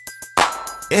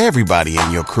Everybody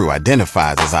in your crew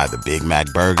identifies as either Big Mac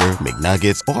Burger,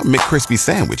 McNuggets, or McCrispy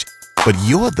Sandwich. But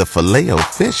you're the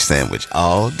Filet-O-Fish Sandwich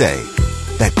all day.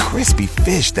 That crispy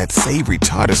fish, that savory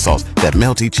tartar sauce, that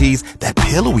melty cheese, that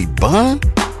pillowy bun.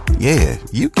 Yeah,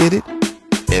 you get it.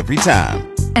 Every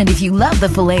time. And if you love the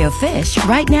Filet-O-Fish,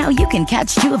 right now you can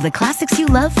catch 2 of the classics you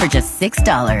love for just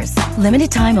 $6.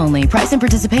 Limited time only. Price and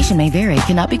participation may vary.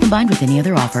 Cannot be combined with any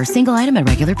other offer. Single item at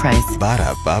regular price.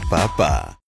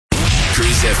 Ba-da-ba-ba-ba.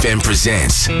 Cruise FM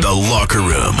presents The Locker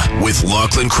Room with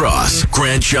Lachlan Cross,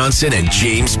 Grant Johnson, and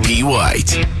James P.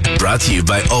 White. Brought to you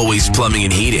by Always Plumbing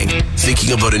and Heating.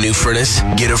 Thinking about a new furnace?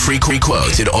 Get a free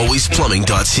quote at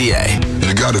alwaysplumbing.ca.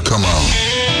 You gotta come on.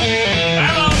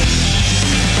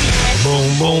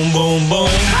 Boom, boom, boom, boom.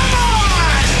 Come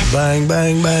on! Bang,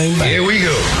 bang, bang, bang. Here we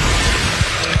go.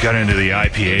 Got into the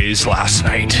IPAs last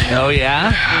night. Oh,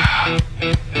 yeah?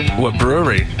 What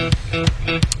brewery?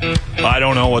 I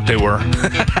don't know what they were.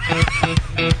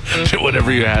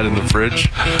 Whatever you had in the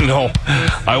fridge? No,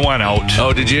 I went out.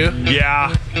 Oh, did you?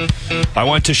 Yeah. I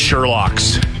went to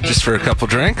Sherlock's. Just for a couple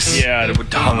drinks? Yeah,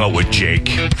 I hung out with Jake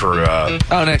for oh,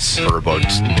 nice. For about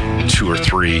two or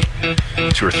three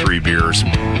beers.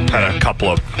 Had a couple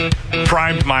of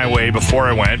primed my way before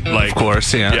I went. Like, of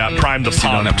course, yeah. Yeah, primed the pump. So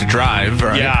you don't have to drive,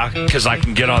 right? Yeah, because I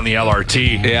can get on the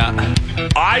LRT. Yeah.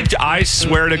 I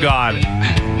swear to God,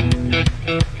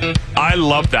 I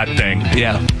love that thing.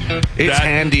 Yeah. It's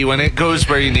handy when it goes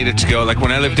where you need it to go. Like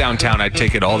when I live downtown, I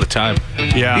take it all the time.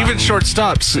 Yeah. Even short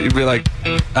stops. You'd be like,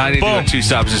 I need to go 2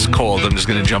 stops. It's cold. I'm just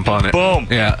going to jump on it. Boom.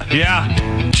 Yeah.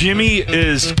 Yeah. Jimmy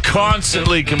is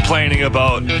constantly complaining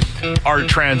about our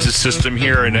transit system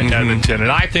here in Edmonton,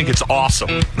 and I think it's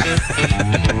awesome.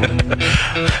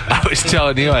 I was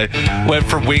telling you, I went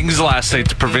for wings last night.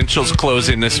 The provincial's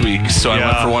closing this week, so I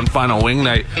went for one final wing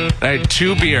night. I had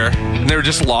 2 beer, and they were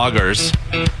just lagers.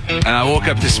 And I woke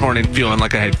up this morning feeling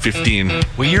like I had 15.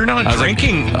 Well, you're not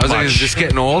drinking. I was like, is this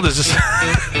getting old? Is this?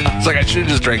 I was like, I should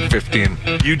have just drank 15.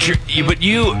 But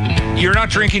you're not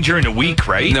drinking during the week,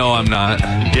 right? No, I'm not.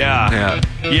 Yeah,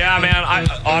 man. I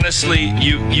honestly,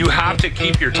 you have to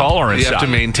keep your tolerance. You have to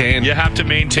maintain. You have to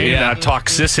maintain that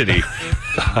toxicity.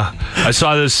 I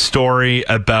saw this story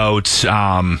about.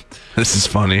 This is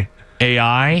funny.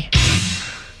 AI.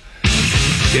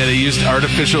 Yeah, they used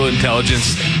artificial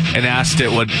intelligence and asked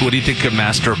it, what do you think of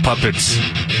Master of Puppets?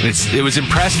 It was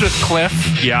impressed with Cliff.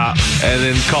 Yeah. And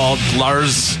then called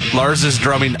Lars's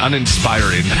drumming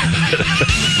uninspiring.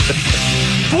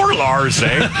 Poor Lars,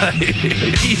 eh?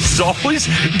 He's always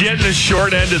getting the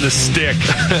short end of the stick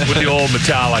with the old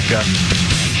Metallica.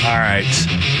 All right.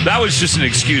 That was just an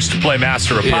excuse to play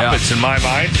Master of Puppets in my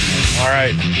mind. All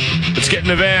right. Let's get in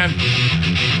the van.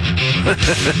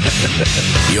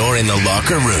 You're in the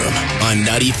Locker Room on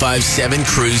 95.7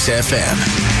 Cruise FM.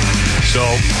 So,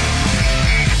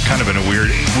 kind of in a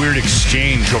weird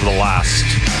exchange over the last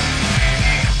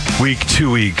week, 2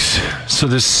 weeks. So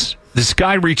this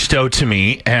guy reached out to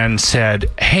me and said,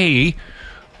 "Hey,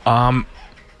 can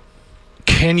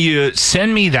you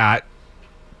send me that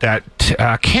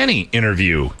Kenny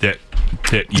interview that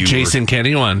you Jason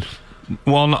Kenny one?"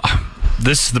 Well, no,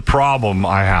 this is the problem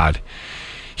I had.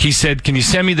 He said, "Can you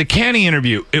send me the Kenny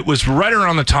interview?" It was right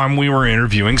around the time we were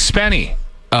interviewing Spenny.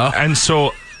 Oh. And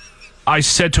so I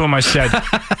said to him,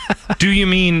 "Do you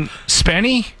mean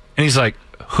Spenny?" And he's like,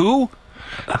 "Who?"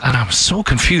 And I'm so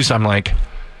confused. I'm like,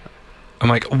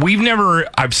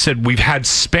 I've said we've had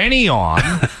Spenny on,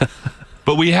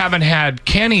 but we haven't had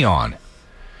Kenny on.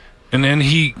 And then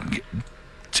he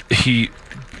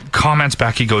comments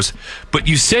back, he goes, "But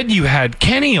you said you had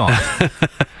Kenny on."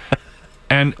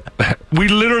 And we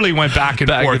literally went back and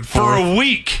forth for a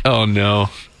week. Oh, no.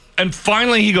 And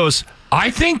finally he goes,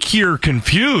 "I think you're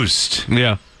confused."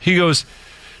 Yeah. He goes,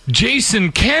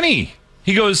 "Jason Kenny."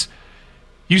 He goes,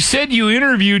 "You said you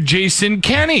interviewed Jason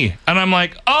Kenny." And I'm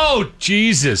like, "Oh,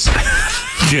 Jesus."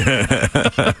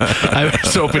 I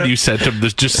was hoping you sent him the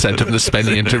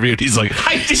Spenny interview. And he's like,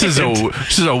 this is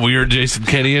a weird Jason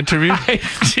Kenny interview. I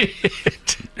did.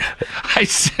 I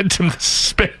sent him the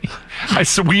Spenny. I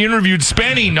said, we interviewed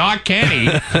Spenny, not Kenny.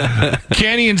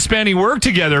 Kenny and Spenny work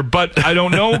together, but I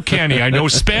don't know Kenny. I know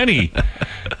Spenny.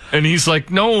 And he's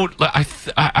like, "No,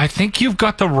 I think you've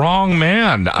got the wrong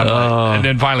man." And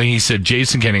then finally he said,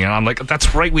 "Jason Kenny." And I'm like,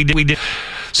 "That's right, we did.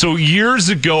 So years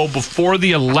ago, before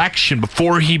the election,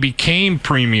 before he became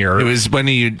premier. It was when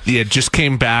he just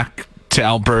came back to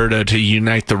Alberta to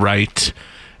unite the right.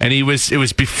 And it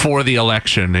was before the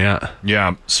election, yeah.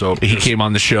 Yeah, so he came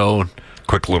on the show.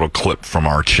 quick little clip from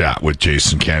our chat with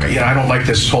Jason Kenney. I don't like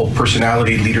this whole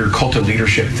personality cult of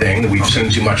leadership thing that we've seen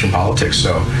too much in politics.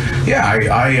 So,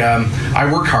 I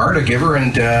work hard, a giver,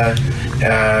 and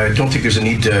don't think there's a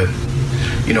need to,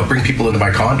 bring people into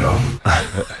my condo.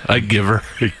 A giver.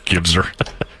 He gives her.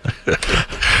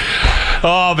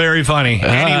 Oh, very funny.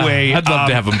 Anyway, I'd love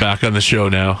to have him back on the show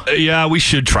now. Yeah, we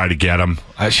should try to get him.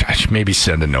 I should maybe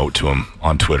send a note to him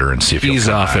on Twitter and see if he's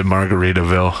off at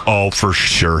Margaritaville. Oh, for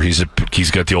sure. He's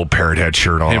got the old parrot head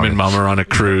shirt on. Him and Mom are on a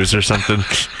cruise or something.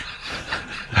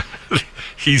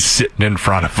 He's sitting in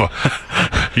front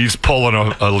of he's pulling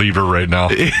a lever right now.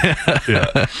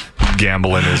 Yeah.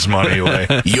 Gambling his money away.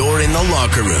 You're in the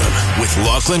locker room with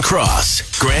Lachlan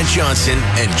Cross, Grant Johnson,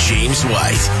 and James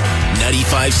White.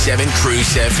 95.7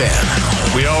 Cruise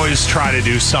FM. We always try to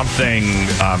do something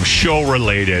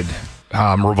show-related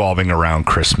revolving around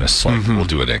Christmas. Like we'll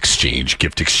do an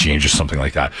gift exchange or something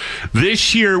like that.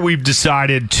 This year we've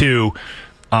decided to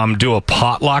do a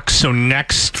potluck. So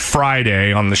next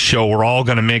Friday on the show, we're all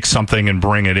going to make something and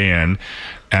bring it in.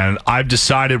 And I've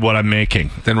decided what I'm making.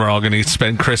 Then we're all going to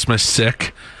spend Christmas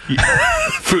sick.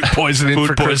 Food poisoning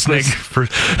for Christmas.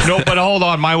 No, but hold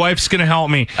on. My wife's going to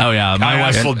help me. Oh, yeah. My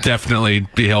wife will definitely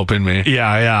be helping me.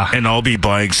 Yeah. And I'll be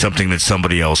buying something that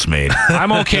somebody else made.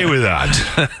 I'm okay with that.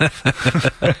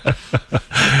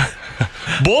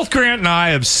 Both Grant and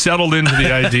I have settled into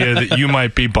the idea that you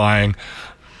might be buying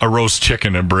a roast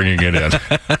chicken and bringing it in.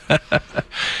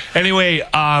 Anyway,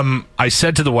 I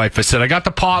said to the wife, I got the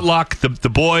potluck, the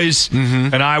boys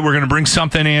and I were going to bring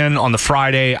something in on the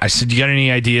Friday. I said, you got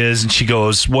any ideas? And she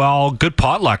goes, well, good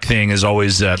potluck thing is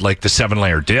always like the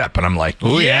 7-layer dip. And I'm like,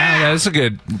 oh yeah, that's a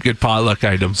good potluck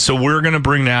item. So we're going to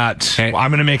bring that. Okay. I'm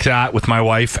going to make that with my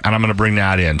wife and I'm going to bring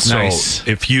that in. Nice.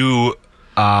 So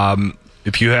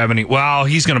if you have any,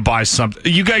 he's going to buy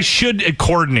something. You guys should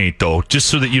coordinate, though, just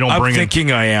so that you don't bring I'm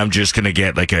thinking I am just going to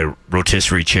get like a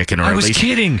rotisserie chicken. Or I was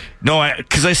kidding. No,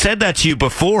 because I said that to you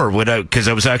before, because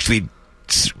I was actually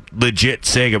legit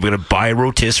saying I'm going to buy a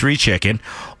rotisserie chicken,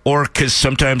 or because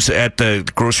sometimes at the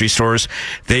grocery stores,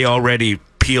 they already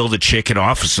peel the chicken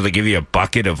off, so they give you a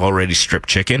bucket of already stripped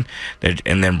chicken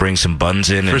and then bring some buns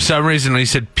in. For some reason, when you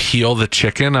said peel the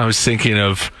chicken, I was thinking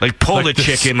of like pull the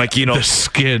chicken, like, the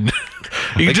skin.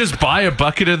 You can just buy a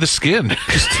bucket of the skin.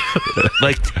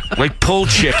 like pulled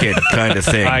chicken kind of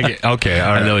thing. Okay,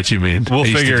 all right. I know what you mean. We'll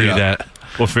figure it out. That.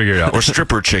 We'll figure it out. Or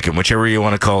stripper chicken, whichever you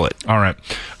want to call it. All right.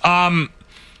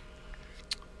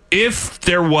 If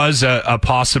there was a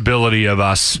possibility of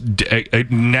us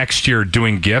next year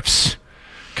doing gifts,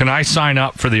 can I sign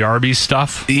up for the Arby's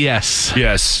stuff? Yes.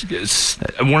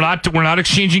 We're not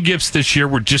exchanging gifts this year.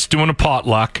 We're just doing a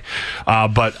potluck.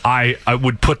 But I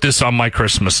would put this on my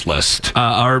Christmas list.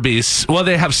 Arby's. Well,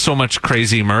 they have so much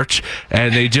crazy merch,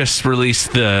 and they just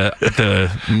released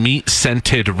the meat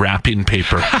scented wrapping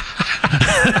paper.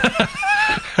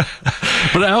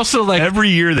 But I also like every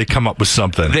year they come up with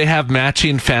something. They have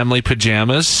matching family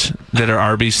pajamas that are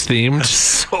Arby's themed.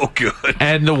 So good.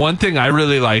 And the one thing I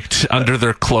really liked under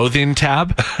their clothing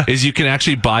tab is you can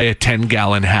actually buy a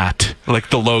 10-gallon hat, like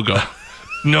the logo.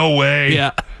 No way.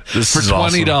 Yeah. This for is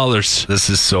 $20. Awesome. This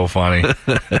is so funny.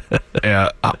 Yeah,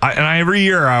 every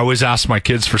year I always ask my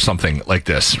kids for something like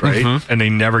this, right? Mm-hmm. And they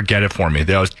never get it for me.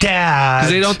 They always, Dad,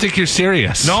 because they don't think you're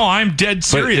serious. No, I'm dead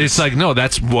serious. But it's like, no,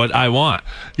 that's what I want.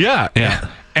 Yeah.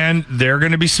 And they're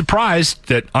going to be surprised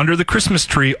that under the Christmas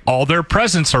tree, all their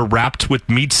presents are wrapped with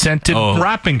meat-scented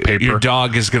wrapping paper. Your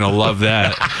dog is going to love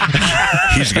that.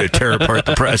 He's going to tear apart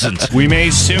the presents. We may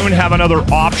soon have another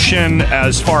option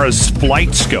as far as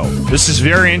flights go. This is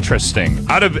very interesting.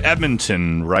 Out of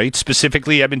Edmonton, right?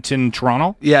 Specifically Edmonton,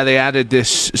 Toronto? Yeah, they added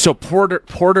this. So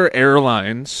Porter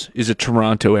Airlines is a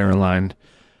Toronto airline.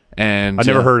 And I've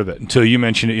never heard of it until you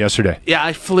mentioned it yesterday. Yeah,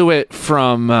 I flew it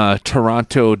from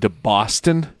Toronto to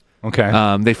Boston. Okay.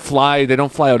 They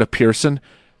don't fly out of Pearson.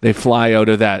 They fly out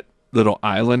of that little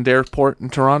island airport in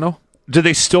Toronto. Do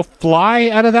they still fly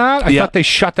out of that? I thought they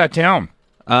shut that down.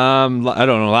 I don't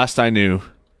know. Last I knew,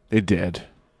 they did.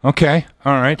 Okay.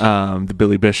 All right. The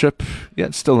Billy Bishop. Yeah,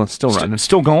 it's still running.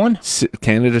 Still going?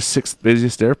 Canada's 6th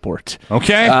busiest airport.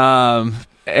 Okay.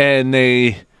 And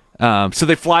they... so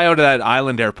they fly out of that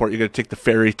island airport. You got to take the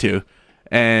ferry to,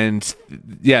 and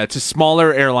yeah, it's a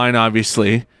smaller airline,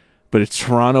 obviously, but it's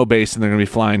Toronto based, and they're going to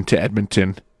be flying to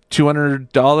Edmonton. $200,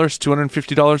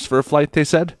 $250 for a flight. They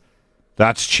said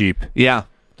that's cheap. Yeah,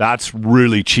 that's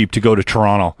really cheap to go to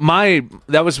Toronto.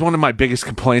 That was one of my biggest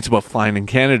complaints about flying in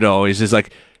Canada. Always is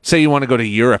like, say you want to go to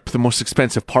Europe, the most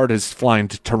expensive part is flying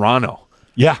to Toronto.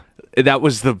 Yeah. that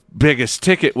was the biggest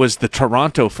ticket was the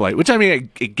Toronto flight, which I mean,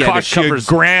 it costs covers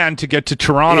you $1,000 to get to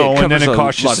Toronto, it and then it covers a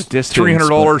costs lot you of distance,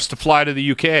 $300 to fly to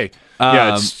the UK.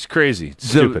 Yeah, it's crazy. It's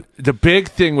stupid. The big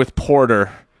thing with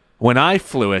Porter, when I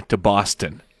flew it to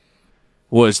Boston,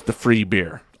 was the free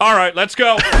beer. All right, let's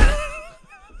go.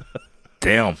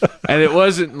 Damn. And it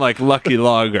wasn't like Lucky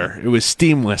Lager. It was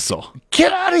Steam Whistle.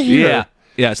 Get out of here. Yeah.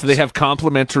 Yeah, so they have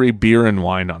complimentary beer and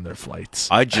wine on their flights.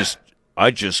 I just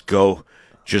go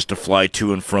just to fly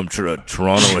to and from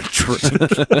Toronto.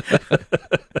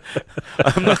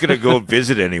 I'm not going to go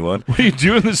visit anyone. What are you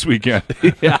doing this weekend?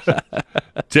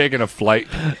 Taking a flight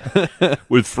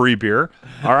with free beer.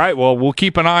 All right, well, we'll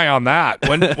keep an eye on that.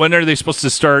 When are they supposed to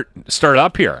start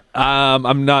up here?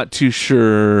 I'm not too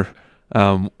sure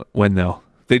when, though.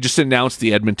 They just announced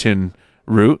the Edmonton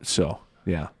route, so,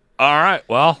 yeah. All right,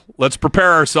 well, let's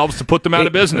prepare ourselves to put them out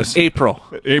of business. April.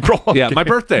 April? Yeah, Okay. my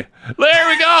birthday. There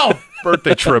we go.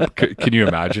 Birthday trip. Can you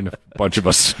imagine if a bunch of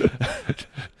us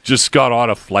just got on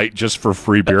a flight just for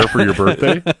free beer for your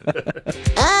birthday?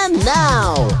 And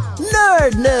now,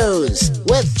 Nerd News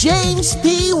with James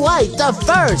P. White the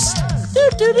First.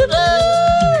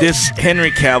 This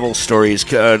Henry Cavill story is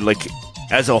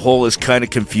as a whole is kind of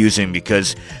confusing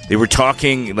because they were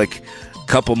talking like a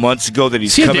couple months ago that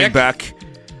he's he a coming dick? back.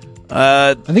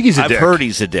 I think he's a I've dick. heard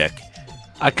he's a dick.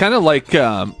 I kind of like,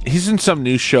 he's in some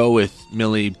new show with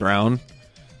Millie Brown,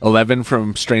 11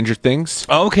 from Stranger Things.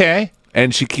 Okay.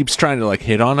 And she keeps trying to like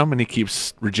hit on him and he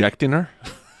keeps rejecting her.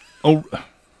 Oh,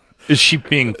 is she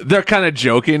being... They're kind of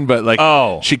joking, but like,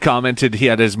 she commented he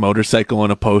had his motorcycle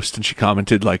on a post and she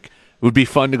commented like, it would be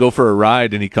fun to go for a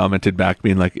ride. And he commented back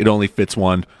being like, it only fits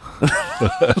one.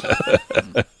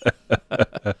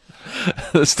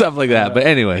 Stuff like that. But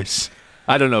anyways,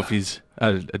 I don't know if he's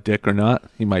a dick or not.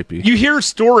 He might be. You hear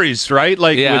stories, right?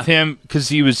 Like with him, because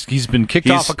he's been kicked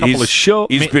off a couple of shows.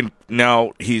 He's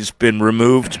been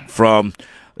removed from.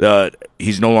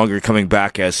 He's no longer coming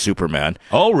back as Superman.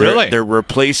 Oh, really? They're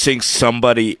replacing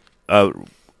somebody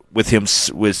with him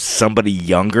with somebody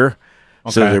younger.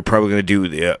 Okay. So they're probably going to do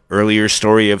the earlier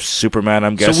story of Superman,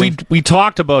 I'm guessing. So we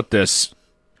talked about this.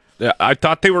 I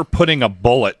thought they were putting a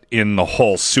bullet in the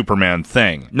whole Superman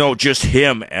thing. No, just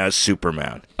him as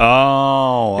Superman.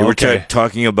 Oh, they were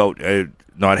talking about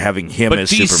not having him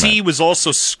as Superman. But DC was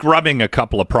also scrubbing a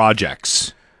couple of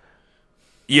projects.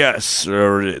 Yes,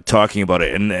 or talking about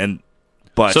it,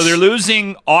 but so they're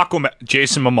losing Aquaman,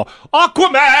 Jason Momoa.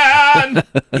 Aquaman.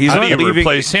 He's How not do you leaving.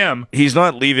 Replace him. He's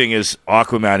not leaving as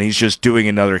Aquaman. He's just doing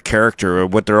another character.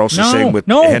 What they're also saying with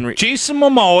Henry, Jason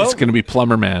Momoa, it's going to be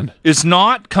Plumber Man, is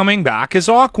not coming back as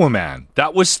Aquaman.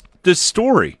 That was the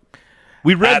story.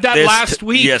 We read that last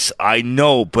week. Yes, I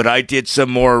know, but I did some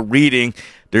more reading.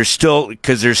 There's still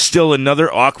another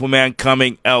Aquaman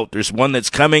coming out. There's one that's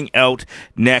coming out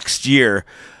next year,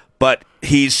 but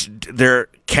they're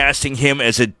casting him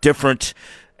as a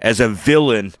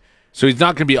villain. So he's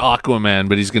not going to be Aquaman,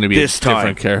 but he's going to be a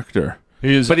different character.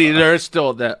 There's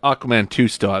still that Aquaman 2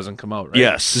 still hasn't come out, right?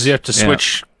 Yes. Does he have to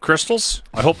switch crystals?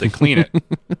 I hope they clean it.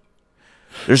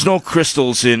 There's no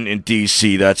crystals in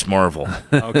DC. That's Marvel.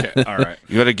 Okay, all right.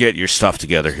 You got to get your stuff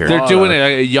together here. They're doing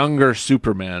a younger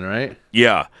Superman, right?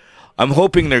 Yeah. I'm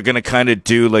hoping they're going to kind of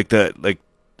do like the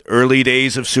early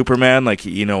days of Superman,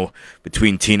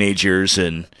 between teenage years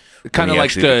and kind of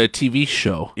like the TV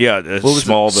show. Yeah,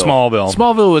 Smallville.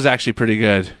 Smallville was actually pretty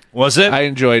good. Was it?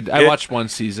 I watched one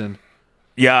season.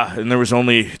 Yeah, and there was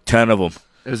only 10 of them.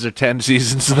 Is there 10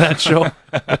 seasons of that show?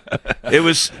 It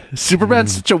was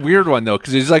Superman's such a weird one though,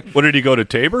 because he's like, what did he go to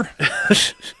Tabor?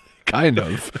 Kind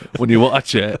of when you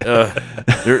watch it.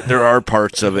 There are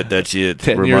parts of it that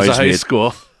 10 years of high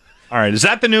school. All right, is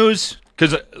that the news?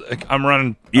 Because I'm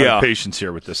running out of patience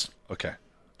here with this. Okay.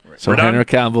 So Henry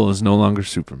Cavill is no longer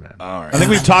Superman. All right. I think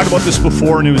we've talked about this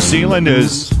before. New Zealand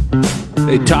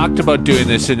They talked about doing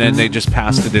this, and then they just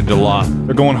passed it into law.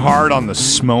 They're going hard on the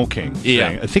smoking Yeah.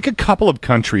 thing. I think a couple of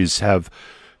countries have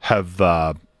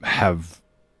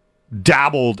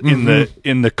dabbled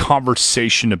in the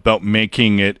conversation about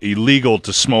making it illegal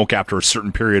to smoke after a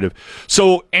certain period of.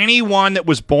 So anyone that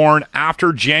was born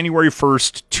after January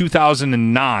 1st,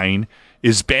 2009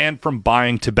 is banned from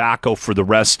buying tobacco for the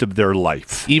rest of their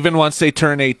life. Even once they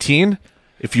turn 18,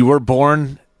 if you were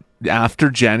born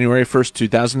after January 1st,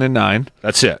 2009,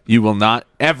 that's it. You will not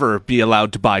ever be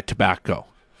allowed to buy tobacco.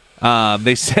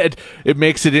 They said it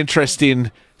makes it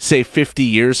interesting, say 50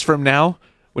 years from now,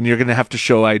 when you're going to have to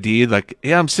show ID, like,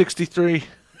 yeah, I'm 63.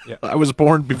 Yeah. I was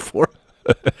born before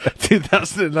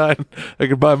 2009. I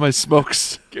could buy my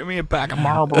smokes. Give me a pack of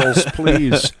Marlboros,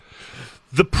 please.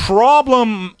 The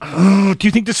problem, do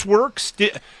you think this works?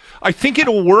 I think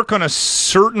it'll work on a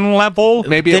certain level.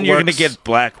 Maybe then it you're going works. to get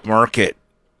black market.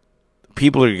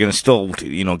 People are going to still, get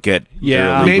Yeah. their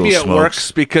illegal Maybe it smokes.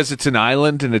 works because it's an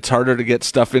island and it's harder to get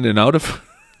stuff in and out of.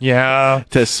 Yeah.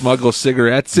 To smuggle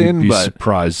cigarettes in, Be but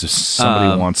surprised if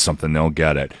somebody wants something, they'll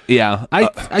get it. yeah,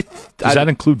 Does that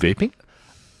include vaping?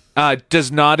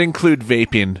 does not include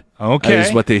vaping. Okay.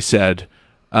 Is what they said.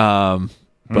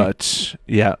 But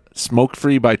yeah, smoke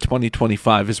free by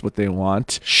 2025 is what they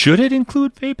want. Should it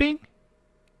include vaping?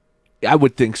 I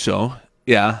would think so.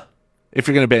 Yeah. If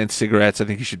you're going to ban cigarettes, I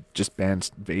think you should just ban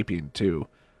vaping too.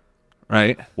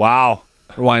 Right? Wow.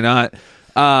 Or why not?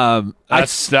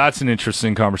 That's an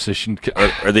interesting conversation.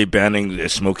 Are they banning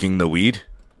smoking the weed?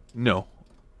 No.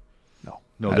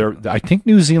 No, I think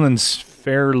New Zealand's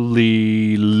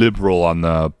fairly liberal on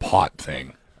the pot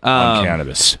thing on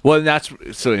cannabis. Well, that's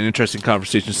so an interesting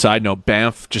conversation. Side note: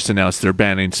 Banff just announced they're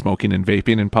banning smoking and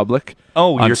vaping in public.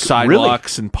 Oh, on you're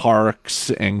sidewalks and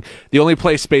parks, and the only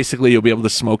place basically you'll be able to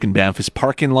smoke in Banff is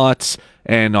parking lots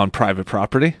and on private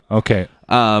property. Okay.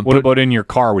 What about in your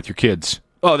car with your kids?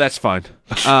 Oh, that's fine.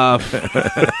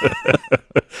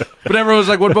 But everyone was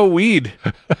like, "What about weed?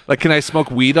 Like, can I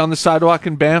smoke weed on the sidewalk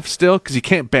in Banff still? Because you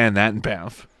can't ban that in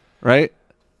Banff, right?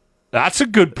 That's a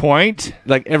good point.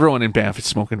 Like everyone in Banff is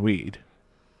smoking weed."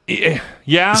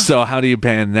 Yeah. So how do you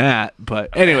ban that?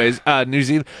 But anyways, New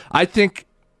Zealand, I think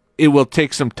it will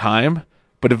take some time,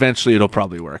 but eventually it'll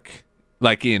probably work.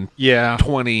 Like in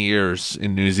 20 years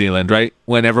in New Zealand, right?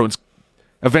 When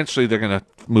eventually they're going to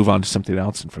move on to something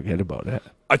else and forget about it.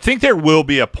 I think there will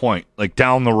be a point, like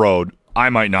down the road. I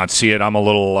might not see it. I'm a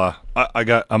little,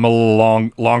 I'm a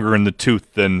little longer in the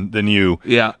tooth than you.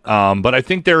 Yeah. But I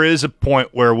think there is a point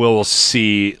where we'll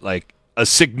see like a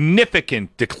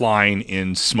significant decline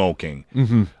in smoking.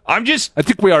 Mm-hmm. I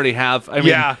think we already have. I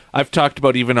mean, I've talked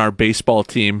about even our baseball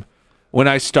team. When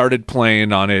I started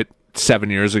playing on it 7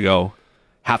 years ago,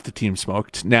 half the team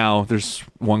smoked. Now there's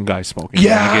one guy smoking in the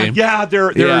game. Yeah,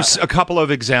 there's a couple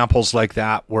of examples like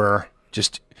that where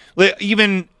just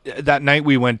even that night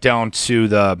we went down to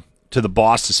the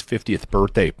boss's 50th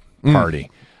birthday party.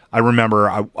 I remember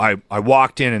I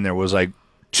walked in and there was like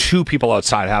two people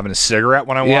outside having a cigarette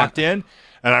when I walked in,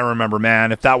 and I remember,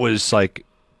 man, if that was like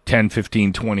 10,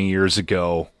 15, 20 years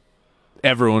ago,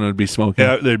 everyone would be smoking.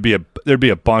 Yeah, there'd be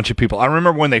a bunch of people. I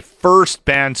remember when they first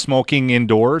banned smoking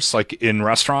indoors, like in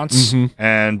restaurants,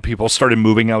 and people started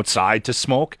moving outside to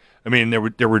smoke. I mean,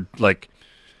 there were like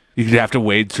you'd have to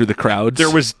wade through the crowds.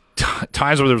 There was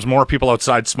times where there was more people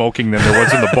outside smoking than there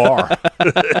was in the bar.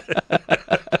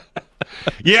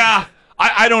 Yeah,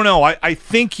 I don't know. I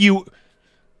think you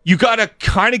got to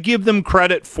kind of give them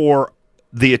credit for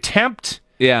the attempt.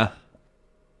 Yeah.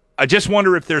 I just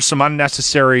wonder if there's some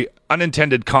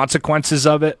unintended consequences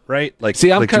of it, right? Like,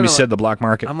 see, like you said, the black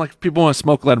market. I'm like, if people want to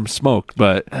smoke, let them smoke.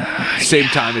 But same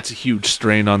time, it's a huge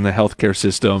strain on the healthcare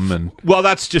system. And well,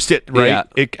 that's just it, right? Yeah.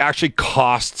 It actually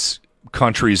costs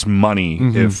countries money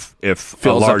if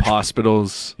fills up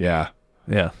hospitals. Yeah.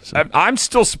 So. I'm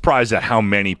still surprised at how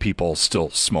many people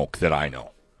still smoke that I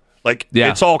know. Like,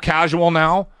 it's all casual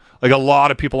now. Like, a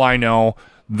lot of people I know,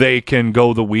 they can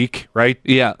go the week, right?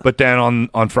 Yeah. But then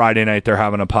on Friday night, they're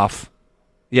having a puff.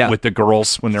 Yeah. With the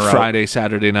girls when they're Friday,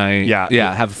 Saturday night.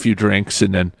 Yeah. Have a few drinks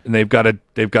and they've got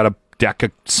a deck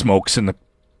of smokes in the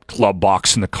glove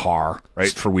box in the car,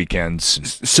 right, for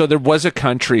weekends. So there was a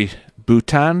country,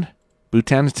 Bhutan,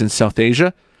 it's in South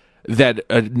Asia,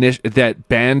 that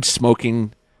banned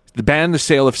smoking, banned the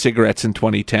sale of cigarettes in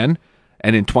 2010,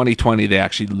 and in 2020 they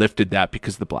actually lifted that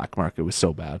because the black market was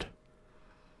so bad.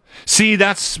 See,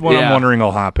 that's what I'm wondering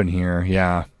will happen here.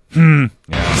 Yeah. The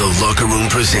Locker Room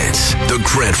presents The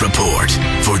Grant Report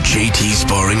for JT's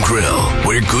Bar and Grill,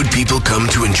 where good people come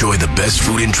to enjoy the best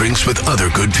food and drinks with other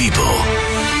good people.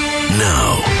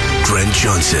 Now, Grant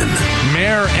Johnson.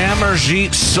 Mayor Amarjeet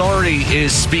Sohi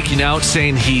is speaking out,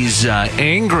 saying he's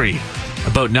angry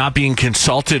about not being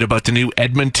consulted about the new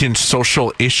Edmonton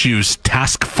Social Issues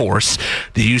Task Force.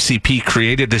 The UCP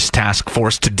created this task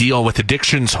force to deal with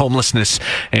addictions, homelessness,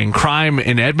 and crime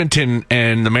in Edmonton,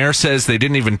 and the mayor says they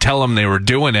didn't even tell him they were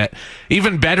doing it.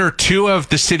 Even better, 2 of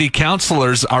the city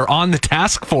councilors are on the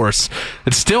task force,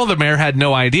 and still the mayor had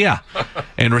no idea.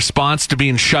 In response to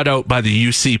being shut out by the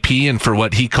UCP and for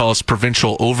what he calls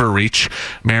provincial overreach,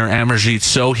 Mayor Amarjeet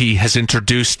Sohi has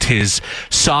introduced his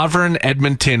Sovereign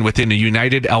Edmonton within a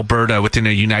United Alberta within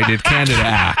a United Canada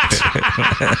Act.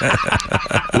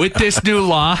 With this new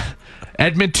law,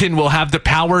 Edmonton will have the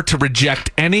power to reject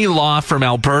any law from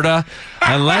Alberta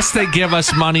unless they give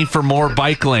us money for more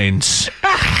bike lanes.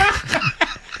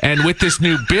 And with this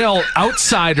new bill,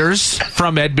 outsiders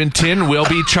from Edmonton will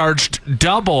be charged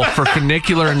double for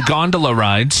funicular and gondola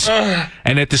rides.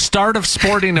 And at the start of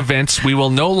sporting events, we will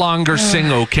no longer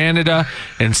sing O Canada.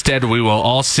 Instead, we will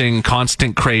all sing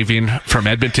Constant Craving from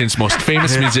Edmonton's most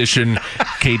famous musician,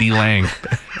 Katie Lang.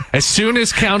 As soon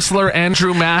as Councillor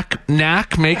Andrew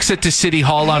Knack makes it to City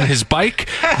Hall on his bike,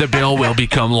 the bill will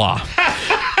become law.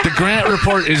 The Grant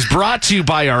Report is brought to you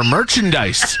by our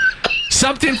merchandise.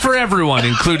 Something for everyone,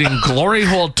 including glory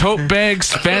hole tote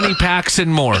bags, fanny packs,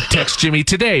 and more. Text Jimmy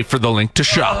today for the link to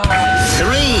shop. 3, 2.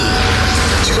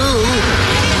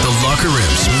 The Locker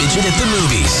Room's Midget at the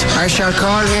Movies. I shall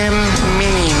call him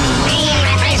Mini.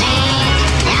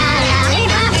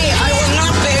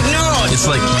 It's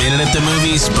like Minute at the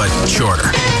Movies, but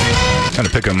shorter. Kind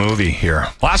of pick a movie here.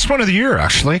 Last one of the year,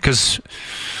 actually, because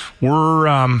we're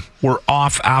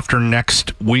off after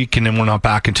next week, and then we're not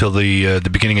back until the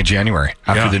beginning of January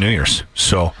after the New Year's.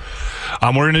 So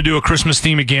we're going to do a Christmas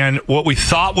theme again. What we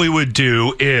thought we would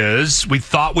do is we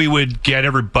thought we would get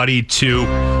everybody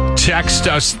to text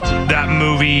us that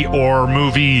movie or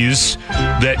movies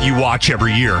that you watch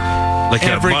every year. Like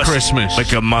Every Christmas.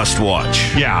 Like a must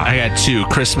watch. Yeah. I had 2,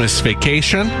 Christmas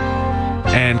Vacation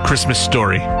and Christmas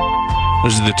Story.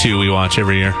 Those are the 2 we watch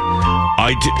every year.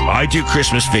 I do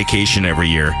Christmas Vacation every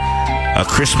year. A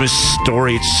Christmas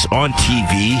Story, it's on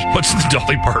TV. What's the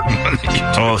Dolly Parton one?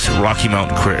 Oh, it's Rocky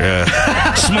Mountain,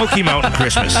 Smoky Mountain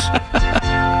Christmas.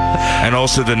 And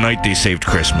also The Night They Saved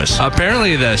Christmas.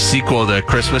 Apparently the sequel to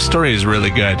Christmas Story is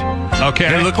really good.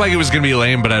 Okay. It looked like it was going to be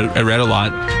lame, but I read a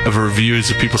lot of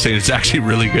reviews of people saying it's actually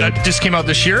really good. That just came out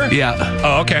this year? Yeah.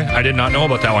 Oh, okay. I did not know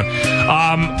about that one.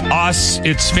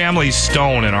 It's Family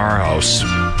Stone in our house.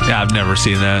 Yeah, I've never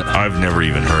seen that. I've never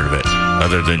even heard of it,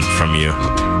 other than from you.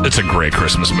 It's a great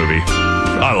Christmas movie.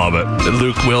 I love it.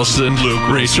 Luke Wilson,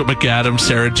 Rachel McAdams,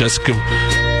 Sarah Jessica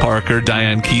Parker,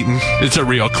 Diane Keaton. It's a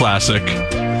real classic.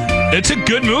 It's a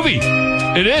good movie.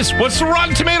 It is. What's the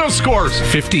Rotten Tomatoes scores?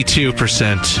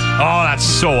 52%. Oh, that's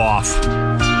so off.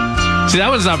 See, that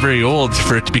was not very old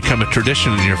for it to become a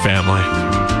tradition in your family.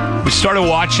 We started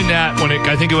watching that when it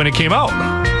came out.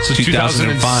 So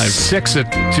 2005. 2006,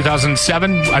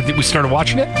 2007, I think we started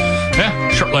watching it.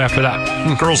 Yeah, shortly after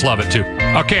that. Girls love it too.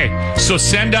 Okay, so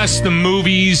send us the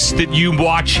movies that you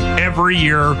watch every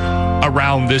year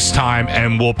around this time,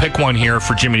 and we'll pick one here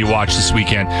for Jimmy to watch this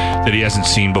weekend that he hasn't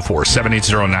seen before.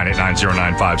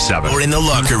 780-989-0957. Or in the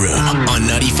Locker Room on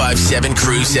 95.7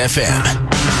 Cruise FM.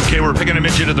 Okay, we're picking a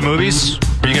midget of the movies.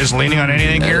 Are you guys leaning on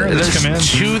anything here that's There's come in?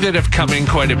 2 that have come in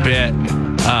quite a bit.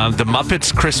 The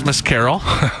Muppets Christmas Carol,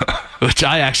 which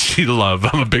I actually love.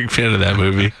 I'm a big fan of that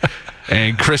movie.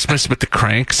 And Christmas with the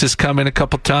Cranks has come in a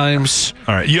couple times.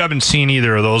 All right, you haven't seen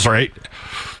either of those, right?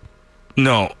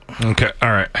 No. Okay,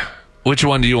 all right. Which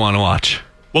one do you want to watch?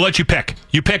 We'll let you pick.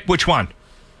 You pick which one.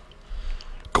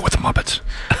 Go with the Muppets.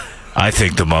 I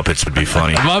think the Muppets would be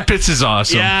funny. Muppets is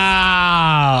awesome.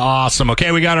 Yeah, awesome.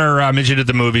 Okay, we got our midget at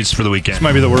the movies for the weekend. This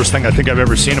might be the worst thing I think I've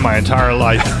ever seen in my entire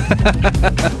life.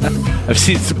 I've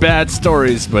seen some bad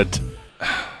stories, but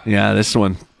yeah, this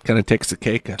one kind of takes the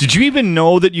cake. Did you even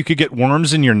know that you could get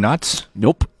worms in your nuts?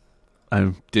 Nope.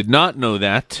 I did not know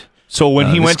that. So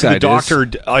when he went to the doctor,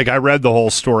 does. like I read the whole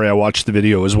story, I watched the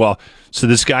video as well. So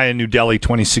this guy in New Delhi,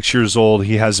 26 years old,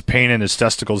 he has pain in his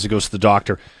testicles. He goes to the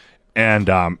doctor, and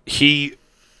he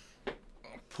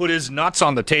put his nuts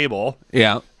on the table,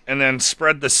 and then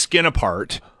spread the skin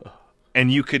apart,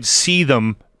 and you could see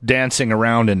them dancing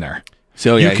around in there.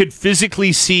 So you could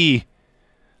physically see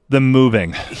them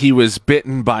moving. He was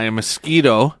bitten by a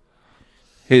mosquito.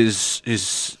 His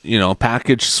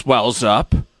package swells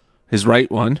up, his right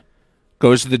one.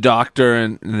 Goes to the doctor,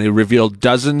 and they revealed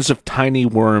dozens of tiny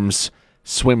worms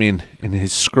swimming in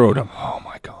his scrotum. Oh,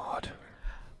 my God.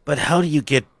 But how do you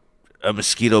get a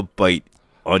mosquito bite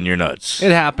on your nuts?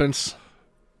 It happens.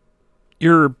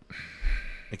 I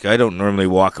don't normally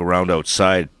walk around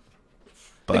outside.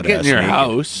 They get in your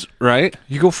house, right?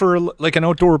 You go for like an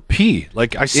outdoor pee.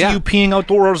 Like I see you peeing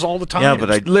outdoors all the time. Yeah,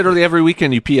 but literally every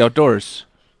weekend you pee outdoors.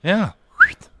 Yeah.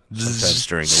 Sometimes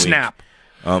during the Snap. week.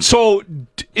 So,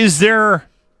 is this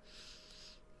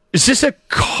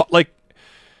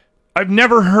I've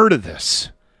never heard of this.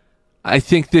 I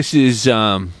think this is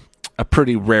a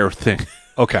pretty rare thing.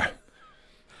 Okay.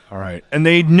 All right. And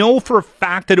they know for a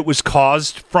fact that it was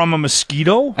caused from a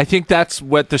mosquito? I think that's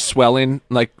what the swelling,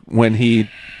 like when he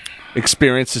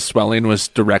experienced the swelling, was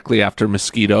directly after a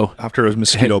mosquito. After a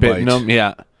mosquito had bitten bite. him.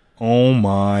 Yeah. Oh,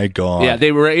 my God. Yeah,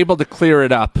 they were able to clear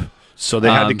it up. So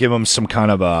they had to give him some kind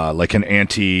of like an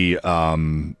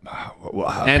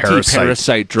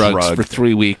anti-parasite drugs for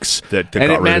 3 weeks, that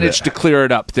and it managed to clear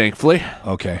it up, thankfully.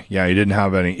 Okay, yeah, he didn't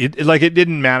have any. It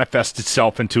didn't manifest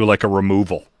itself into like a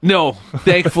removal. No,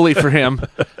 thankfully for him,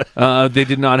 they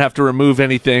did not have to remove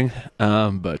anything.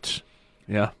 But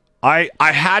yeah, I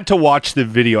had to watch the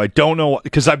video. I don't know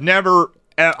because I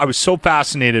was so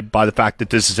fascinated by the fact that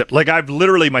this is it. Like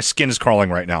my skin is crawling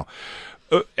right now.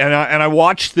 And I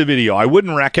watched the video. I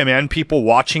wouldn't recommend people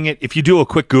watching it. If you do a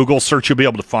quick Google search, you'll be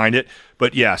able to find it.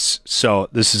 But yes, so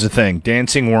this is a thing.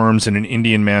 Dancing worms in an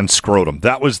Indian man's scrotum.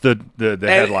 That was the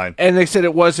headline. And they said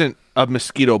it wasn't a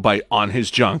mosquito bite on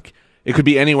his junk. It could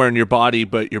be anywhere in your body,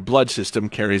 but your blood system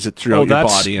carries it throughout your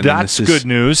body. And that's good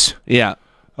news. Yeah.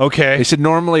 Okay. They said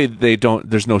normally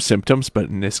there's no symptoms, but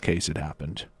in this case it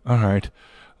happened. All right.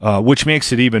 Which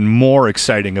makes it even more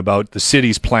exciting about the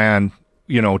city's plan,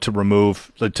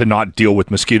 to not deal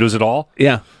with mosquitoes at all.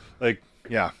 Yeah.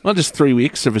 Yeah. Well, just 3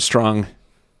 weeks of a strong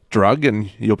drug and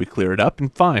you'll be cleared up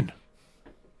and fine.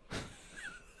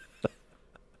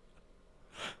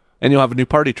 And you'll have a new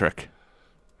party trick.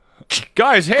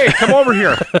 Guys, hey, come over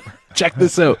here. Check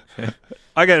this out.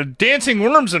 I got dancing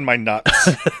worms in my nuts.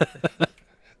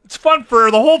 It's fun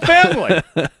for the whole family.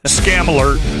 Scam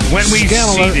alert. When we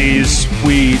see these,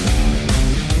 we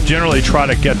generally try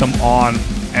to get them on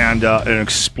and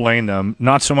explain them.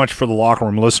 Not so much for the locker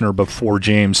room listener, but for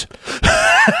James.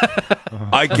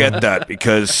 I get that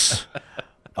because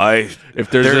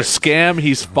if there's a scam,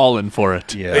 he's fallen for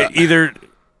it. Yeah. Either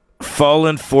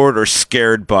fallen for it or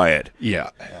scared by it. Yeah.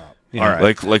 All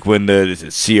right. Like when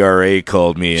the CRA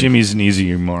called me. Jimmy's an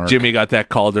easy mark. Jimmy got that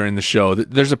call during the show.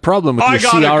 There's a problem with your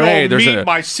CRA. I gotta go meet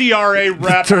my CRA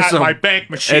rep at my bank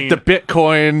machine. At the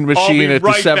Bitcoin machine at the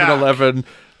 7-Eleven.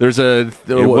 There's a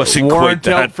warrant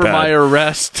out for my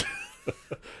arrest.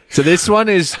 So this one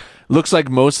looks like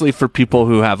mostly for people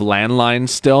who have landlines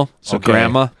still. So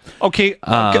grandma. Okay.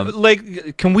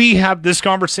 Can we have this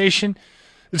conversation?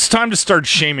 It's time to start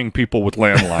shaming people with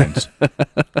landlines.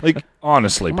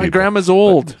 Honestly, my grandma's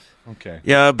old. Okay.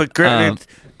 Yeah, but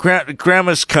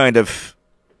grandma's kind of,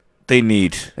 they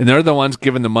need. And they're the ones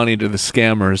giving the money to the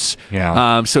scammers.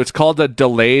 Yeah. So it's called a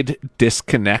delayed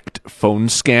disconnect phone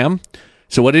scam.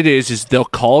 So what it is they'll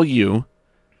call you,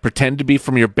 pretend to be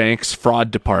from your bank's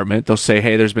fraud department. They'll say,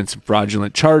 hey, there's been some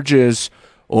fraudulent charges,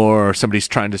 or somebody's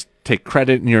trying to take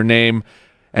credit in your name.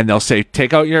 And they'll say,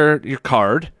 take out your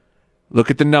card. Look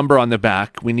at the number on the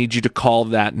back. We need you to call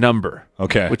that number.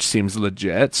 Okay. Which seems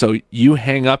legit. So you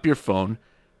hang up your phone,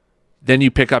 then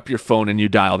you pick up your phone and you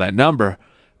dial that number.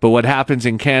 But what happens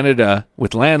in Canada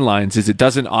with landlines is it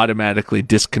doesn't automatically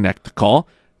disconnect the call.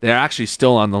 They're actually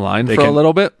still on the line a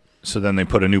little bit. So then they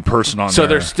put a new person on there. So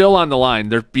they're still on the line.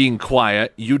 They're being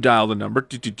quiet. You dial the number.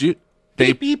 They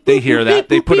hear that.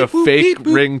 They put a fake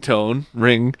ringtone.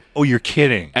 Ring. Oh, you're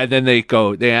kidding. And then they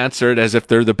answer it as if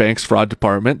they're the bank's fraud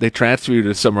department. They transfer you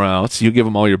to somewhere else. You give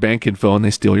them all your bank info and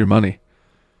they steal your money.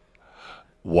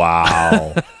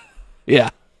 Wow. Yeah.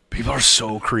 People are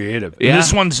so creative. Yeah. And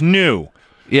this one's new.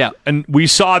 Yeah. And we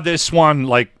saw this one,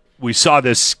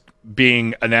 this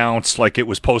being announced, it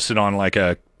was posted on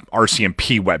a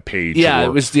RCMP webpage. Yeah, it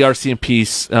was the RCMP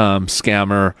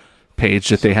scammer page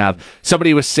that they have.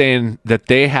 Somebody was saying that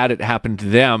they had it happen to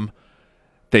them.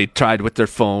 They tried with their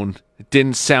phone. It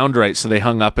didn't sound right, so they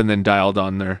hung up and then dialed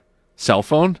on their cell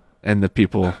phone. And the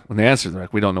people, when they answered, they're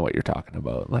like, we don't know what you're talking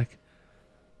about.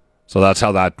 So that's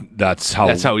how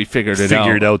we figured it out.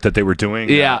 Figured out that they were doing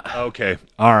that. Yeah. Okay.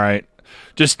 All right.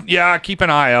 Just, keep an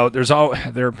eye out.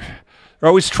 They're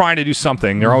always trying to do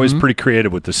something. They're always pretty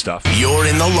creative with this stuff. You're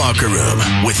in the locker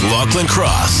room with Lachlan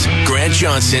Cross, Grant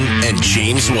Johnson, and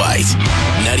James White.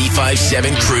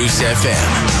 95.7 Cruise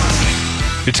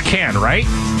FM. It's Ken, right?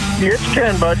 It's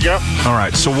Ken, bud, yep. All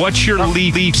right, so what's your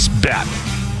Leafs bet?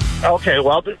 Okay,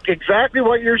 well, exactly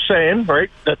what you're saying,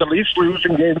 right, that the Leafs lose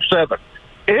in Game 7.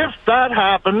 If that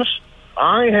happens,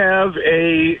 I have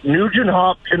a Nugent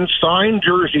Hopkins signed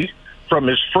jersey from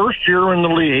his first year in the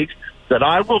league that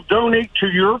I will donate to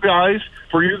your guys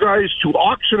for you guys to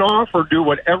auction off or do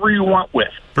whatever you want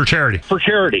with. For charity. For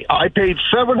charity. I paid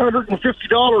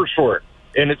 $750 for it,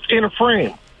 and it's in a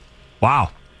frame. Wow.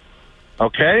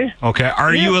 Okay? Okay.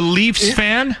 Are you a Leafs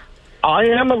fan? I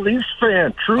am a Leafs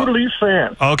fan, true Leafs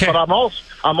fan. Okay. But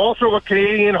I'm also a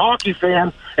Canadian hockey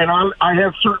fan, and I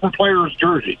have certain players'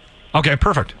 jerseys. Okay,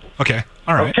 perfect. Okay.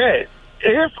 All right. Okay.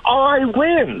 If I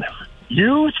win,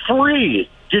 you three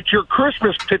get your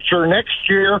Christmas picture next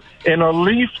year in a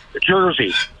Leaf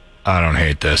jersey. I don't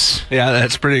hate this. Yeah,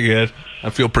 that's pretty good.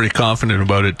 I feel pretty confident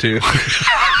about it, too.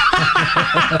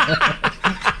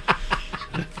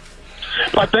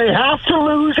 But they have to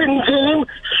lose in Game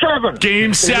 7.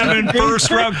 Game 7,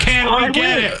 first round. Ken, we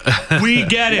get it. We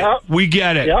get it. Yep. We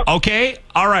get it. Yep. Okay?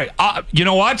 All right. You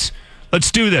know what?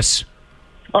 Let's do this.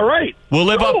 All right. We'll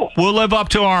live up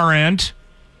to our end.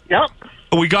 Yep.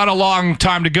 We got a long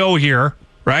time to go here,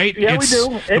 right? Yeah, we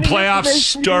do. The playoffs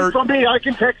start from me, I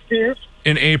can text you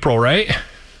in April, right?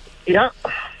 Yeah.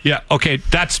 Yeah. Okay.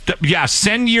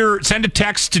 Send a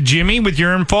text to Jimmy with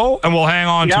your info, and we'll hang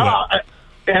on to it.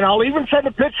 And I'll even send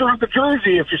a picture of the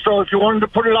jersey if you wanted to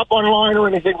put it up online or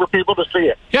anything for people to see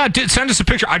it. Yeah, send us a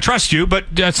picture. I trust you, but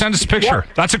send us a picture.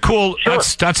 Yeah. That's a cool. Sure.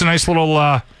 That's a nice little.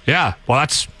 Yeah. Well,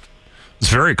 it's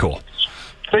very cool.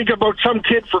 Think about some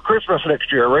kid for Christmas next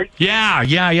year, right? Yeah.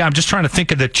 I'm just trying to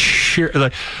think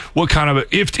of what kind of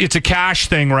if it's a cash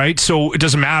thing, right? So it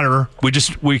doesn't matter.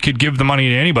 We could give the money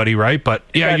to anybody, right? But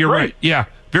yeah, That's you're right. Yeah,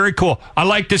 very cool. I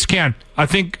like this, Ken. I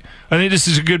think this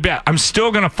is a good bet. I'm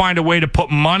still going to find a way to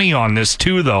put money on this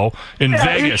too, though, in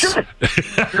Vegas.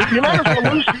 You might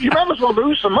as well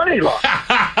lose some money, Locke.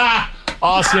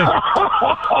 Awesome.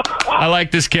 I like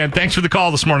this, Ken. Thanks for the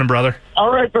call this morning, brother.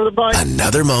 All right, brother. Bye.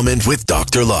 Another moment with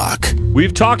Dr. Locke.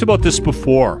 We've talked about this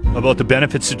before, about the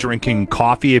benefits of drinking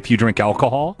coffee if you drink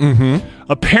alcohol. Mm-hmm.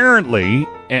 Apparently,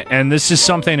 and this is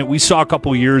something that we saw a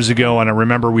couple years ago, and I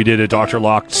remember we did a Dr.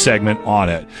 Locke segment on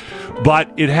it,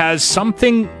 but it has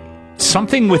something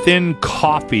within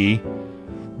coffee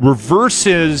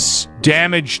reverses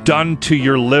damage done to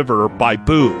your liver by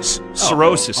booze,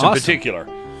 cirrhosis awesome. in particular.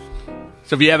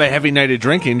 So if you have a heavy night of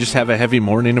drinking, just have a heavy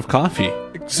morning of coffee.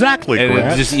 Exactly, and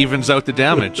correct. it just evens out the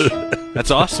damage.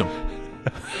 That's awesome.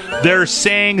 They're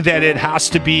saying that it has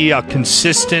to be a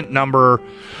consistent number.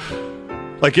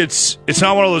 Like it's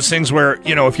not one of those things where,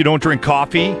 if you don't drink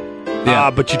coffee,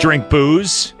 but you drink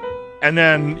booze, and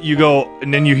then you go,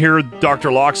 and then you hear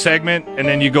Dr. Locke segment, and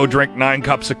then you go drink 9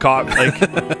 cups of coffee. Like,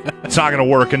 it's not going to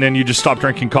work, and then you just stop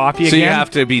drinking coffee again. So you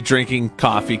have to be drinking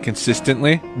coffee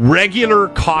consistently? Regular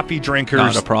coffee drinkers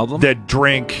Not a problem. that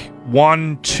drink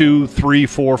 1, 2, 3,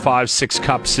 4, 5, 6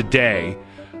 cups a day,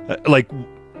 like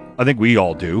I think we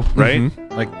all do, right?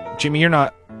 Mm-hmm. Like, Jimmy, you're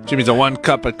not... Jimmy's a 1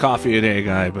 cup of coffee a day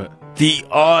guy, but... The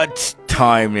odd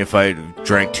time if I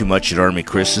drank too much at Army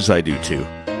Chris's, I do too.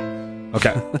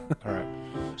 Okay. All right.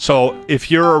 So if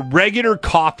you're a regular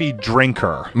coffee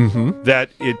drinker, that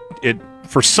it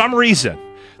for some reason,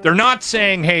 they're not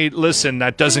saying, hey, listen,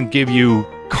 that doesn't give you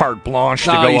carte blanche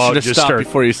to go you out should and have just stopped start.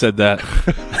 before you said that.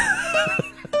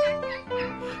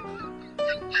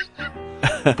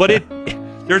 But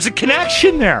there's a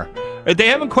connection there. They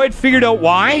haven't quite figured out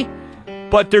why,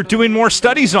 but they're doing more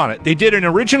studies on it. They did an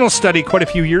original study quite a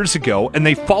few years ago, and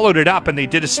they followed it up, and they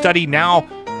did a study now.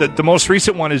 The most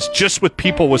recent one is just with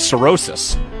people with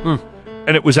cirrhosis.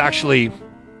 And it was actually...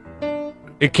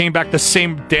 It came back the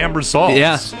same damn results.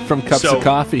 Yeah, from cups of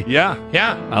coffee. Yeah.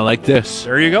 I like this.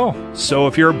 There you go. So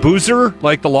if you're a boozer,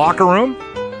 like the locker room,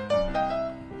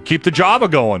 keep the Java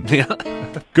going. Yeah.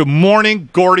 Good morning,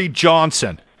 Gordy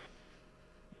Johnson.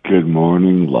 Good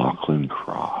morning, Lachlan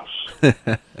Cross.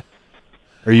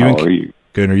 Are you How are you?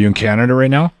 Good. Are you in Canada right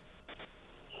now?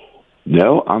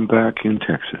 No, I'm back in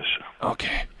Texas.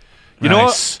 Okay. You know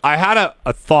what? I had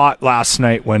a thought last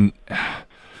night when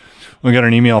we got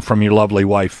an email from your lovely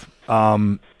wife.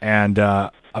 And I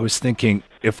was thinking,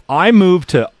 if I moved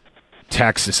to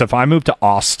Texas, if I moved to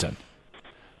Austin,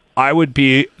 I would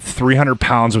be 300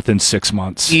 pounds within 6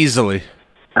 months. Easily.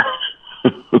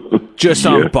 Just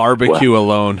on barbecue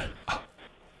alone.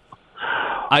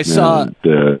 I saw...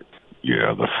 The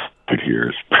food here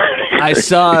is pretty I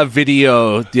saw a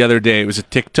video the other day. It was a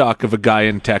TikTok of a guy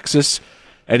in Texas,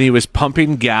 and he was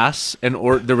pumping gas, and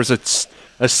there was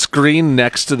a screen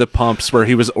next to the pumps where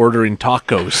he was ordering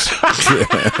tacos.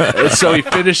 So he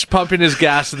finished pumping his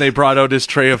gas, and they brought out his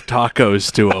tray of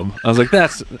tacos to him. I was like,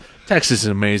 Texas is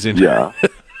amazing. Yeah.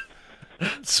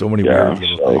 So many weird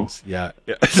little things. Yeah.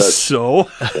 So?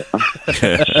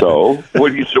 So?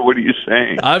 What are you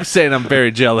saying? I'm saying I'm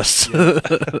very jealous.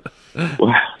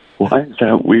 Why is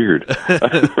that weird?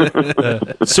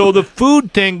 So the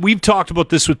food thing, we've talked about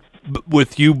this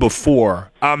with you before.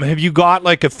 Have you got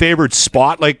like a favorite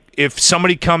spot? Like if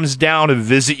somebody comes down to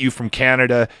visit you from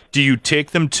Canada, do you take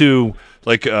them to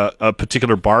like a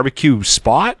particular barbecue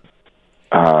spot?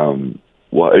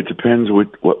 Well, it depends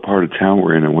what part of town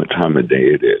we're in and what time of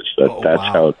day it is. That's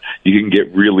how you can get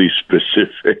really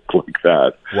specific like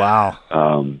that. Wow.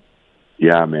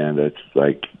 Yeah, man, that's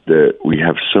like we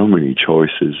have so many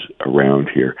choices around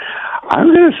here.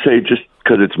 I'm going to say just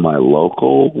because it's my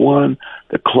local one,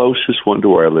 the closest one to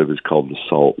where I live is called the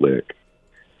Salt Lick.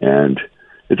 And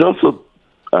it's also,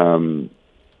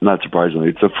 not surprisingly,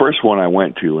 it's the first one I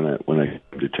went to when I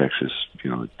came to Texas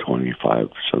 25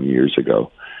 some years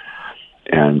ago.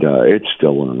 And it's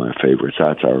still one of my favorites.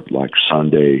 That's our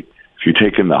Sunday. If you're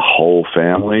taking the whole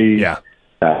family,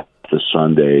 that's the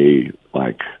Sunday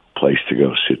place to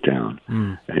go sit down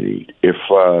and eat. If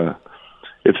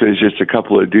there's just a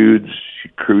couple of dudes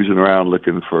cruising around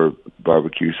looking for a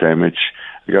barbecue sandwich,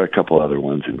 I got a couple other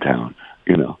ones in town.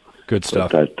 Good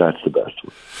stuff. That's the best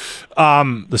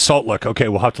one. The Salt Lick. Okay,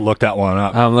 we'll have to look that one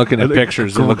up. I'm looking at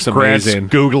pictures. It looks Grant's amazing.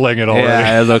 Googling it already.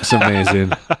 Yeah, it looks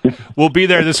amazing. We'll be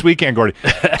there this weekend, Gordy.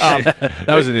 That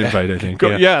was an invite, I think.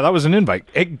 Yeah, that was an invite.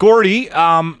 Hey, Gordy,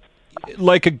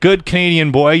 like a good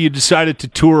Canadian boy, you decided to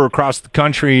tour across the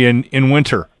country in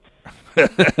winter.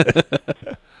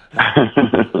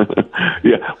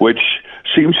 Yeah, which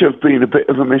seems to have been a bit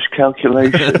of a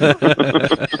miscalculation.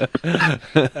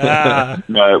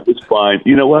 No, it was fine.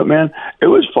 You know what, man? It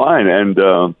was fine, and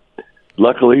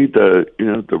luckily the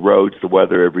roads, the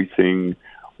weather, everything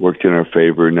worked in our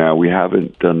favor. Now we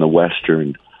haven't done the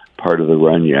western part of the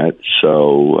run yet,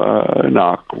 so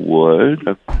knock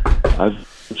wood. I've done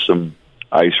some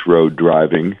ice road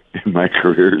driving in my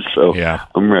career, so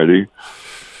I'm ready.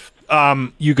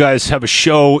 You guys have a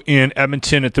show in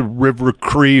Edmonton at the River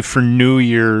Cree for New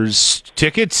Year's.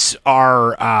 Tickets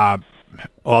are,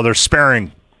 they're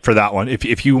sparing for that one.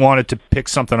 If you wanted to pick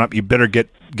something up, you better get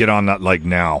on that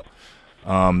now.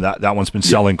 That one's been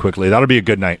selling quickly. That'll be a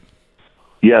good night.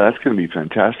 Yeah, that's going to be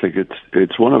fantastic.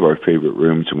 It's one of our favorite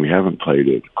rooms, and we haven't played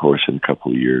it, of course, in a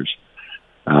couple of years.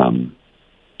 So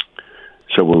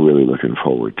we're really looking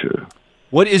forward to.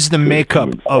 What is the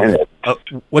makeup of?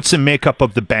 What's the makeup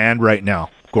of the band right now,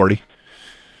 Gordy?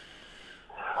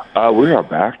 We are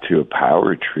back to a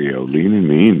power trio, lean and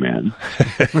mean, man.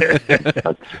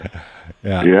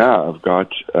 Yeah, I've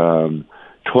got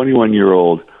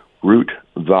 21-year-old Root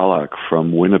Valak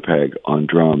from Winnipeg on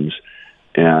drums,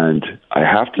 and I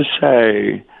have to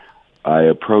say, I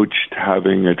approached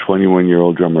having a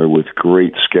 21-year-old drummer with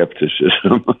great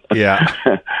skepticism. Yeah.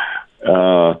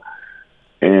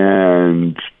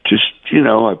 And just,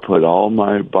 I put all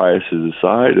my biases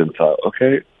aside and thought,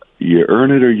 okay, you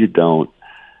earn it or you don't.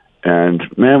 And,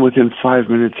 man, within 5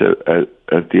 minutes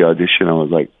at the audition, I was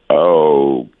like,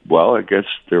 oh, well, I guess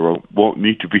there won't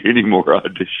need to be any more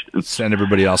auditions. Send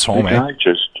everybody else home,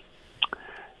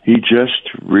 He just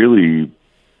really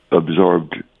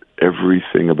absorbed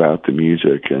everything about the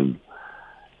music and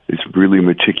is really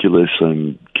meticulous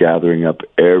on gathering up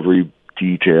every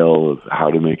detail of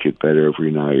how to make it better every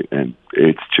night, and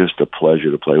it's just a pleasure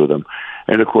to play with him.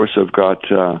 And of course, I've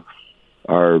got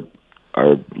our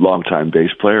longtime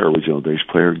bass player, original bass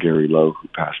player Gary Lowe, who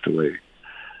passed away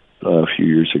a few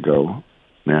years ago.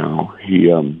 Now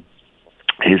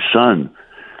his son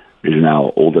is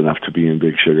now old enough to be in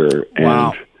Big Sugar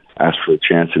and asked for a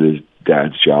chance at his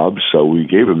dad's job, so we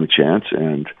gave him a chance,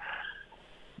 and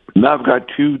now I've got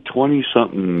two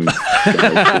 20-something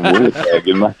guys from Winnipeg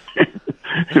in my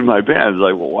band. It's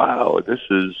like, well, wow, this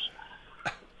is.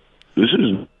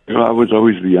 I was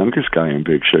always the youngest guy in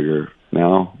Big Sugar.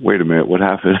 Now, wait a minute, what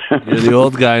happened? You're the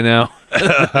old guy now.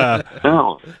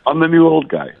 No, I'm the new old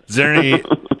guy. Is there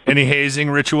any hazing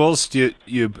rituals? Do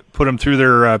you put them through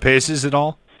their paces at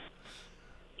all?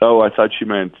 Oh, I thought you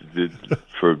meant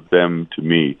for them to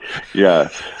me. Yeah.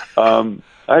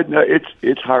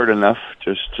 It's hard enough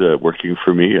just working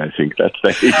for me. I think that's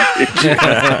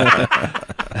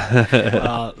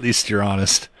well, at least you're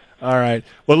honest. All right.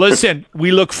 Well, listen,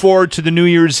 we look forward to the New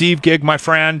Year's Eve gig, my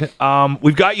friend.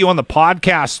 We've got you on the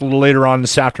podcast a little later on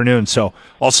this afternoon, so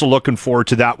also looking forward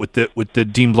to that with the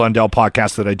Dean Blundell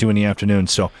podcast that I do in the afternoon.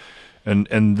 So, and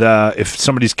if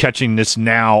somebody's catching this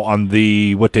now on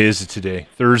what day is it today?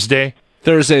 Thursday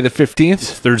the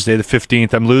 15th. Thursday the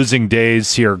 15th. I'm losing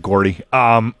days here, Gordy.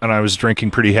 And I was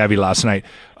drinking pretty heavy last night.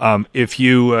 If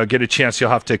you get a chance, you'll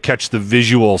have to catch the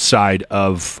visual side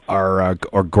of our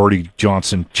Gordy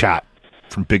Johnson chat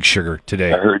from Big Sugar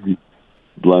today. I heard you,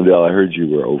 Blundell. I heard you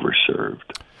were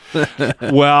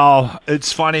overserved. Well,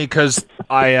 it's funny because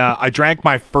I drank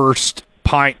my first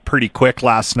pint pretty quick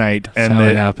last night, and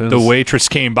the waitress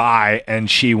came by and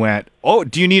she went, "Oh,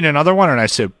 do you need another one?" And I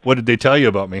said, "What did they tell you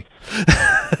about me?"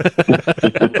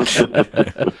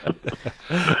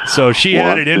 So she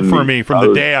had it in for me from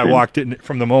the day I walked in,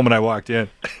 from the moment I walked in.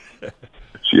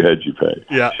 She had you pay.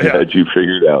 Yeah, she had you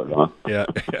figured out, huh? Yeah.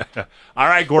 All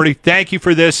right, Gordy, thank you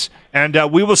for this, and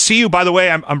we will see you. By the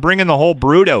way, I'm bringing the whole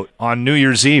brood out on New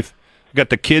Year's Eve. I've got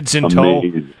the kids in tow.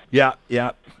 Yeah.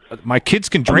 My kids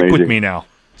can drink with me now.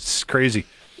 It's crazy.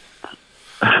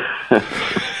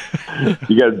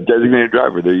 You got a designated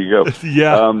driver. There you go.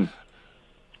 Yeah.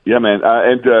 Yeah, man.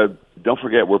 And don't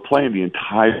forget, we're playing the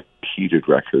entire Heated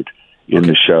record in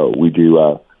the show. We do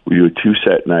a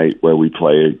 2-set night where we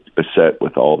play a set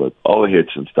with all the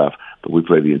hits and stuff, but we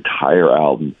play the entire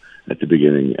album at the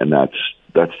beginning, and that's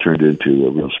turned into a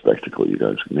real spectacle. You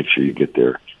guys make sure you get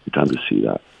there in time to see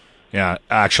that. Yeah,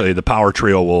 actually, the Power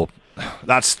Trio will.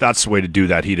 That's the way to do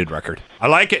that heated record. I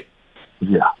like it.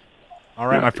 Yeah. All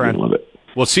right, my friend. Love it.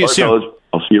 We'll see you All right, soon. fellas.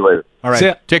 I'll see you later. All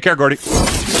right. Take care, Gordy.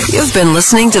 You've been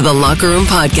listening to the Locker Room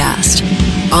Podcast.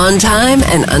 On time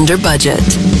and under budget.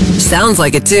 Sounds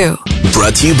like it too.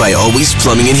 Brought to you by Always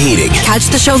Plumbing and Heating. Catch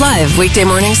the show live weekday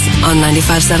mornings on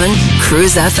 95.7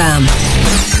 Cruise FM.